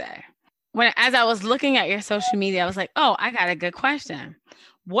about today. As I was looking at your social media, I was like, oh, I got a good question.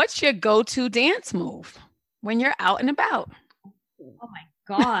 What's your go-to dance move when you're out and about? Oh my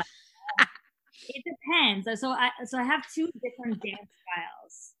God. It depends. So I have 2 different dance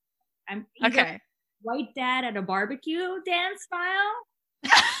styles. I'm either white dad at a barbecue dance style.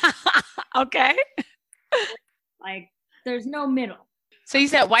 Okay. Like there's no middle. So you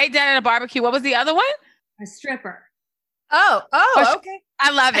said white dad at a barbecue. What was the other one? A stripper. Oh, okay.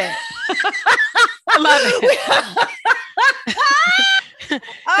 I love it. I love it.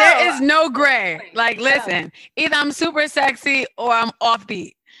 There is no gray. Like, listen, either I'm super sexy or I'm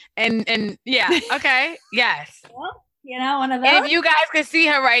offbeat. And yeah, okay. Yes. Well, one of those. And if you guys can see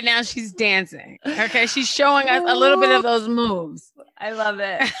her right now, she's dancing. Okay. She's showing us a little bit of those moves. I love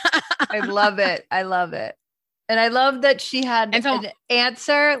it. I love it. I love it. And I love that she had an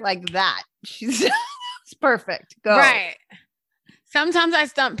answer like that. She's it's perfect. Go. Right. Sometimes I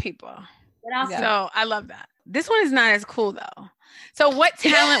stump people. So I love that. This one is not as cool though. So what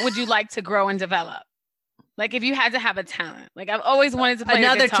talent would you like to grow and develop? Like if you had to have a talent, like I've always wanted to play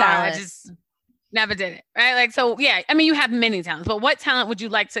another guitar, talent. I just never did it. Right. Like, so yeah, I mean, you have many talents, but what talent would you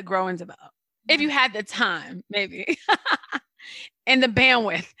like to grow and develop? If you had the time, maybe, and the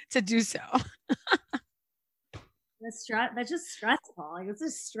bandwidth to do so. That's just stressful. Like it's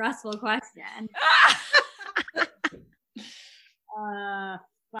a stressful question. Fuck.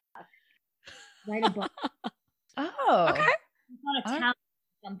 Write a book. Oh, okay. It's not a talent,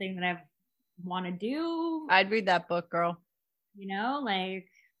 something that I want to do. I'd read that book, girl. Like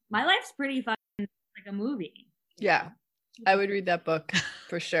my life's pretty fun, like a movie. Yeah, I would read that book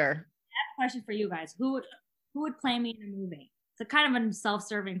for sure. I have a question for you guys. Who would play me in a movie? It's a kind of a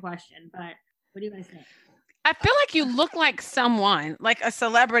self-serving question, but what do you guys think? I feel like you look like someone, like a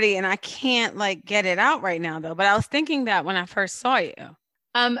celebrity, and I can't like get it out right now though. But I was thinking that when I first saw you.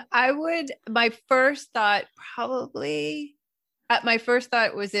 My first thought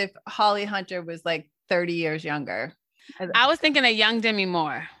was if Holly Hunter was like 30 years younger. I was thinking a young Demi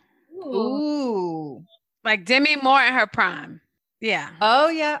Moore. Ooh. Like Demi Moore in her prime. Yeah. Oh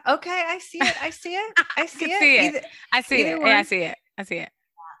yeah. Okay. I see it. I see it. I see it. Yeah, I see it. I see it.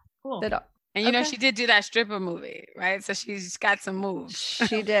 Cool. And you know, she did do that stripper movie, right? So she's got some moves.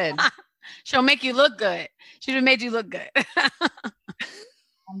 She did. She'll make you look good. She'd have made you look good.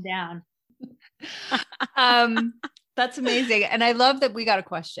 I'm down. That's amazing. And I love that we got a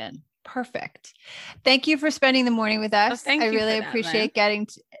question. Perfect. Thank you for spending the morning with us. I really appreciate getting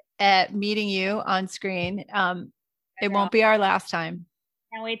meeting you on screen. It won't be our last time.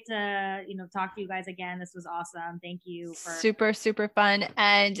 Can't wait to, talk to you guys again. This was awesome. Thank you. Super, super fun.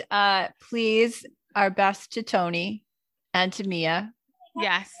 And please, our best to Tony and to Mia.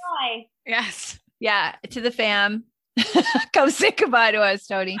 Yes. Yes. Yeah. To the fam. Come say goodbye to us,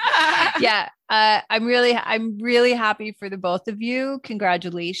 Tony. Yeah. I'm really happy for the both of you.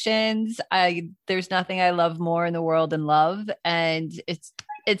 Congratulations. There's nothing I love more in the world than love. And it's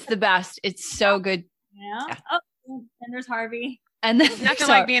the best. It's so good. Yeah. Oh, and there's Harvey. And then nothing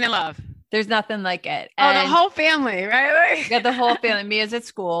like being in love. There's nothing like it. And the whole family, right? Yeah, the whole family. Mia's at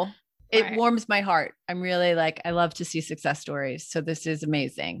school. It warms my heart. I'm really I love to see success stories. So this is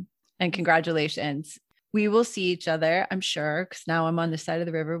amazing. And congratulations. We will see each other, I'm sure, because now I'm on the side of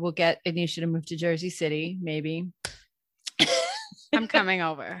the river. We'll get Anisha to move to Jersey City, maybe. I'm coming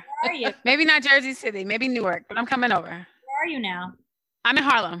over. Where are you? Maybe not Jersey City, maybe Newark, but I'm coming over. Where are you now? I'm in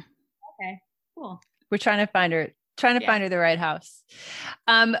Harlem. Okay, cool. We're trying to find her. Find her the right house.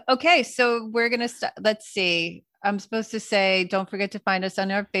 Okay, so we're gonna let's see. I'm supposed to say, don't forget to find us on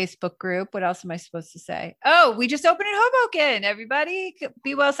our Facebook group. What else am I supposed to say? Oh, we just opened in Hoboken. Everybody,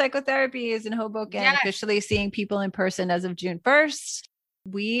 Be Well Psychotherapy is in Hoboken, officially seeing people in person as of June 1st.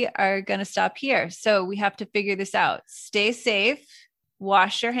 We are gonna stop here. So we have to figure this out. Stay safe.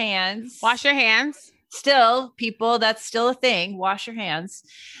 Wash your hands. Wash your hands. Still, people, that's still a thing. Wash your hands.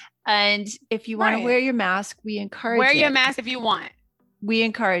 And if you want to wear your mask, we encourage Wear your mask if you want. We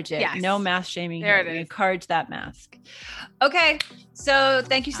encourage it. Yes. No mask shaming. There it is. We encourage that mask. Okay. So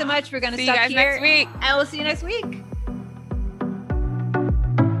thank you so much. We're going to stop here. See you guys next week. And we'll see you next week.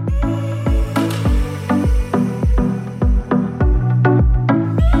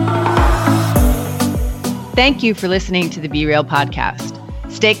 Thank you for listening to the Be Real podcast.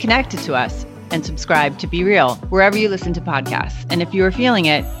 Stay connected to us and subscribe to Be Real wherever you listen to podcasts. And if you are feeling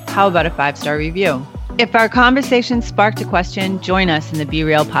it, how about a 5-star review? If our conversation sparked a question, join us in the Be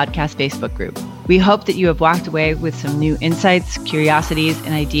Real podcast Facebook group. We hope that you have walked away with some new insights, curiosities,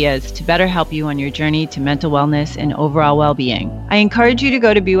 and ideas to better help you on your journey to mental wellness and overall well-being. I encourage you to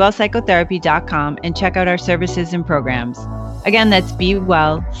go to BeWellPsychotherapy.com and check out our services and programs. Again, that's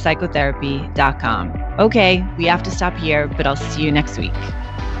BeWellPsychotherapy.com. Okay, we have to stop here, but I'll see you next week.